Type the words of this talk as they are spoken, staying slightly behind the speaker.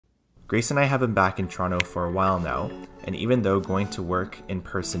Grace and I have been back in Toronto for a while now, and even though going to work in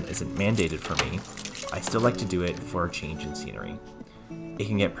person isn't mandated for me, I still like to do it for a change in scenery. It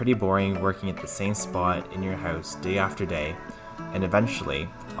can get pretty boring working at the same spot in your house day after day, and eventually,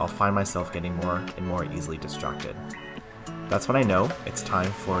 I'll find myself getting more and more easily distracted. That's when I know it's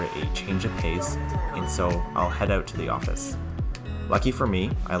time for a change of pace, and so I'll head out to the office. Lucky for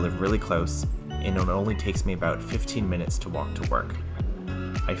me, I live really close, and it only takes me about 15 minutes to walk to work.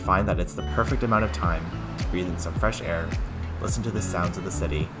 I find that it's the perfect amount of time to breathe in some fresh air, listen to the sounds of the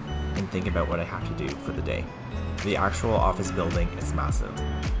city, and think about what I have to do for the day. The actual office building is massive.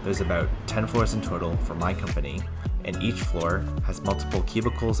 There's about 10 floors in total for my company, and each floor has multiple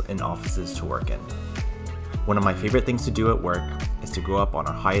cubicles and offices to work in. One of my favorite things to do at work is to go up on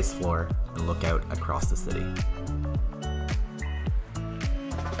our highest floor and look out across the city.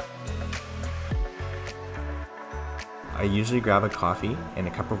 I usually grab a coffee and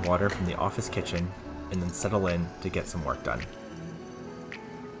a cup of water from the office kitchen and then settle in to get some work done.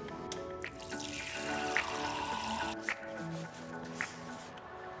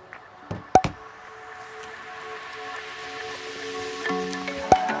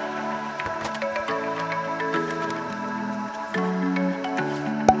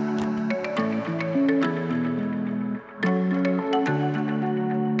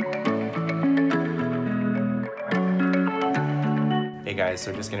 Hey guys,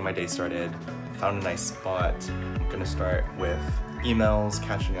 so just getting my day started. Found a nice spot. I'm gonna start with emails,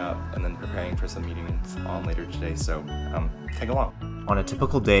 catching up, and then preparing for some meetings on later today, so tag along. On a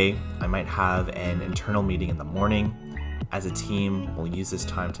typical day, I might have an internal meeting in the morning. As a team, we'll use this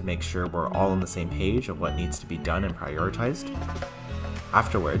time to make sure we're all on the same page of what needs to be done and prioritized.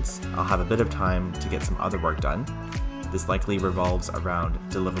 Afterwards, I'll have a bit of time to get some other work done. This likely revolves around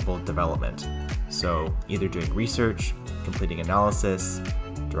deliverable development, so either doing research, completing analysis,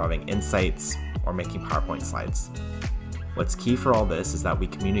 deriving insights, or making PowerPoint slides. What's key for all this is that we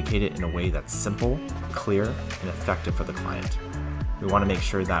communicate it in a way that's simple, clear, and effective for the client. We want to make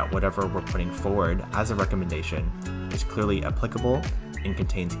sure that whatever we're putting forward as a recommendation is clearly applicable and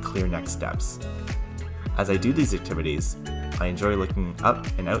contains clear next steps. As I do these activities, I enjoy looking up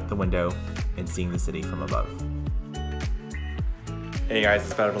and out the window and seeing the city from above. Hey guys,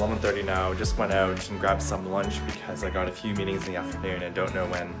 it's about 11:30 now. Just went out and grabbed some lunch because I got a few meetings in the afternoon and don't know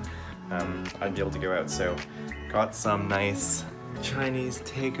when I'd be able to go out. So got some nice Chinese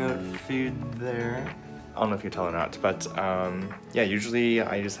takeout food there. I don't know if you can tell or not, but yeah, usually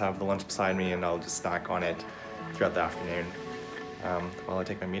I just have the lunch beside me and I'll just snack on it throughout the afternoon while I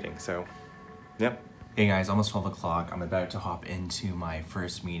take my meeting, so yep. Hey guys, almost 12 o'clock. I'm about to hop into my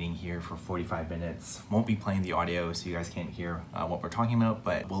first meeting here for 45 minutes. Won't be playing the audio so you guys can't hear what we're talking about,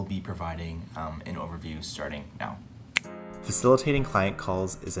 but we'll be providing an overview starting now. Facilitating client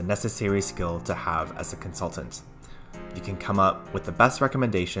calls is a necessary skill to have as a consultant. You can come up with the best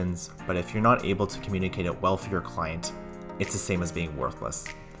recommendations, but if you're not able to communicate it well for your client, it's the same as being worthless.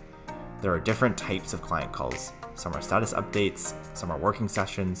 There are different types of client calls. Some are status updates, some are working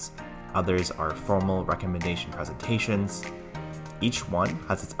sessions, others are formal recommendation presentations. Each one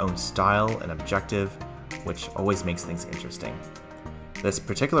has its own style and objective, which always makes things interesting. This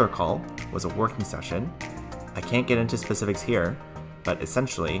particular call was a working session. I can't get into specifics here, but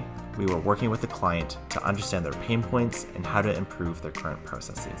essentially, we were working with the client to understand their pain points and how to improve their current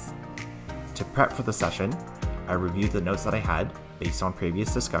processes. To prep for the session, I reviewed the notes that I had based on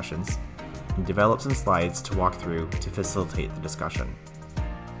previous discussions and developed some slides to walk through to facilitate the discussion.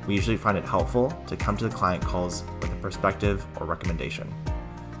 We usually find it helpful to come to the client calls with a perspective or recommendation.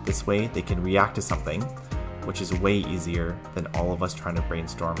 This way they can react to something, which is way easier than all of us trying to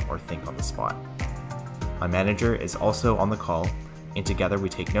brainstorm or think on the spot. My manager is also on the call, and together we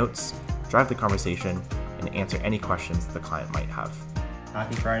take notes, drive the conversation, and answer any questions the client might have.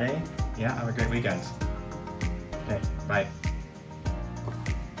 Happy Friday. Yeah, have a great weekend. Okay, bye.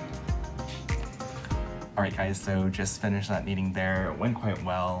 Alright guys, so just finished that meeting there. It went quite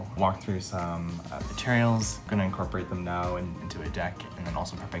well. Walked through some materials, gonna incorporate them now into a deck, and then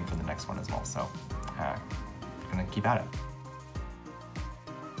also prepping for the next one as well. So, gonna keep at it.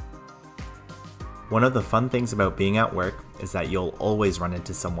 One of the fun things about being at work is that you'll always run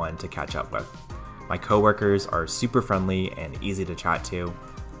into someone to catch up with. My coworkers are super friendly and easy to chat to.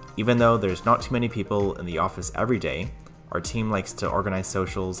 Even though there's not too many people in the office every day, our team likes to organize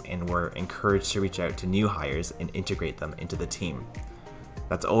socials and we're encouraged to reach out to new hires and integrate them into the team.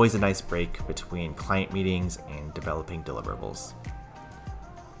 That's always a nice break between client meetings and developing deliverables.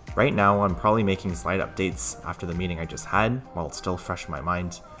 Right now, I'm probably making slide updates after the meeting I just had while it's still fresh in my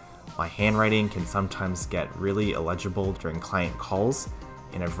mind. My handwriting can sometimes get really illegible during client calls,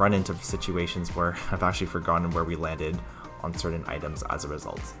 and I've run into situations where I've actually forgotten where we landed on certain items as a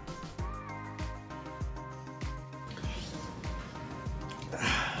result.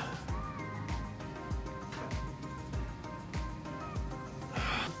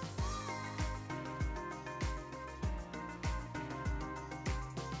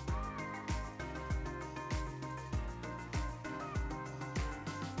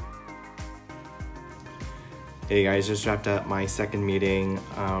 Hey guys, just wrapped up my second meeting.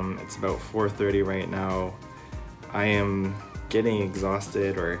 It's about 4:30 right now. I am getting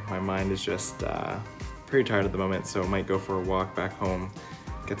exhausted, or my mind is just pretty tired at the moment, so I might go for a walk back home,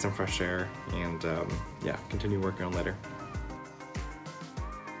 get some fresh air, and yeah, continue working on later.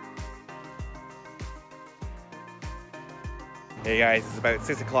 Hey guys, it's about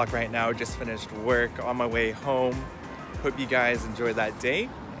 6 o'clock right now. Just finished work, on my way home. Hope you guys enjoyed that day,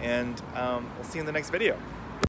 and we'll see you in the next video.